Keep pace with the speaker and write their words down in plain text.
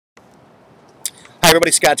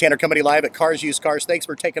everybody, Scott Tanner Company live at Cars Used Cars. Thanks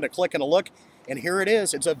for taking a click and a look. And here it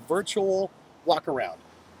is. It's a virtual walk around.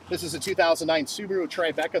 This is a 2009 Subaru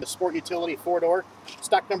Tribeca, the Sport Utility 4-door.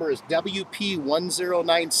 Stock number is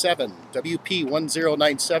WP1097.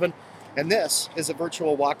 WP1097. And this is a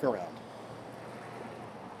virtual walk around.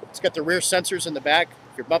 It's got the rear sensors in the back.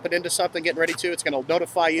 If you're bumping into something, getting ready to, it's going to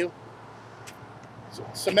notify you.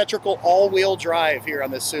 Symmetrical all-wheel drive here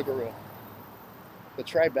on this Subaru. The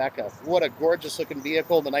Tribeca. What a gorgeous looking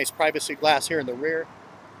vehicle. The nice privacy glass here in the rear.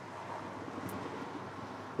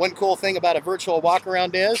 One cool thing about a virtual walk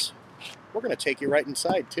around is we're going to take you right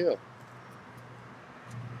inside too.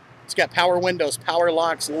 It's got power windows, power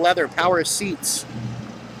locks, leather, power seats.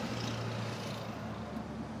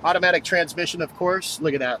 Automatic transmission, of course.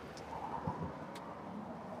 Look at that.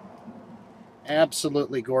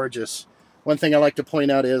 Absolutely gorgeous. One thing I like to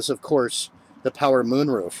point out is, of course, the power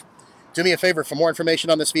moonroof. Do me a favor, for more information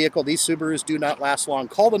on this vehicle, these Subarus do not last long.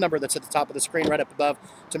 Call the number that's at the top of the screen right up above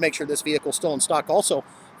to make sure this vehicle is still in stock. Also,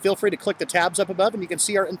 feel free to click the tabs up above and you can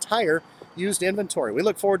see our entire used inventory. We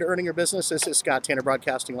look forward to earning your business. This is Scott Tanner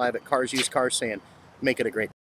broadcasting live at Cars Used Cars saying, make it a great day.